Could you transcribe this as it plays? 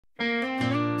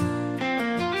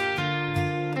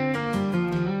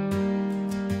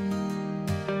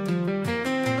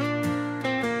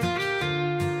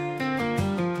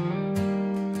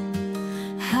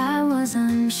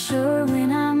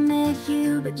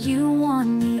You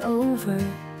won me over.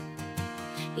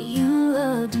 You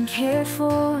loved and cared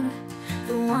for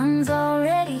the ones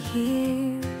already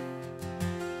here.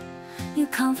 You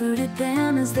comforted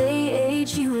them as they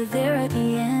aged. You were there at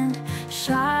the end,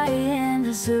 shy and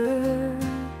deserved,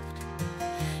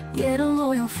 yet a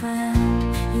loyal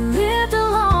friend. You lived a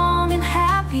long and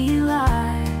happy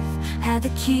life, had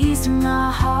the keys to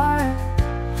my heart,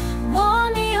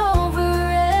 won me over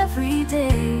every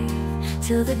day,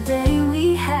 till the day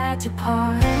we had to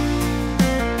part.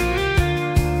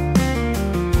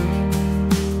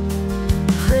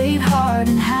 Played hard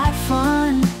and had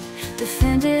fun,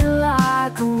 defended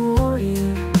like a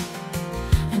warrior,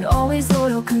 and always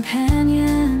loyal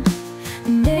companion,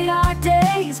 made our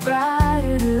days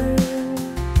brighter.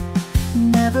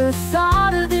 Never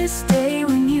thought of this day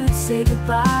when you'd say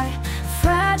goodbye,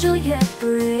 fragile yet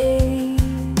brave.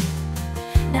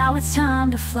 Now it's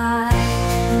time to fly.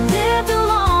 Lived a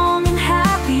long and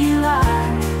happy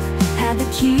life, had the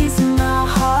keys to my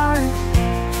heart,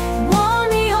 won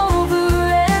me over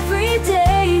every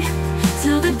day,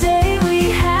 till the day we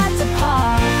had to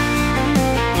part.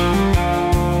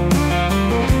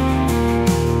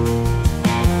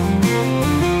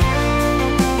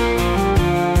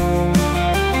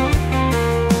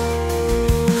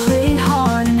 Played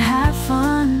hard and had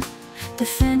fun,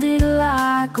 defended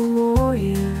like a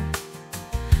warrior,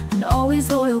 an always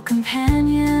loyal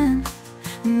companion,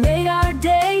 made our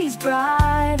days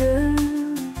brighter.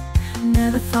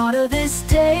 Never thought of this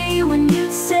day when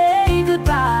you'd say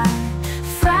goodbye,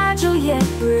 fragile yet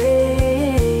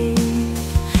brave.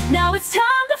 Now it's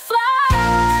time to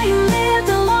fly. You lived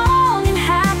a long and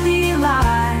happy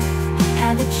life,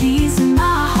 had the keys in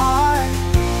my heart,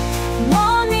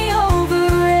 won me over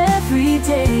every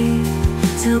day,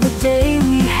 till the day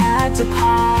we had to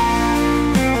part.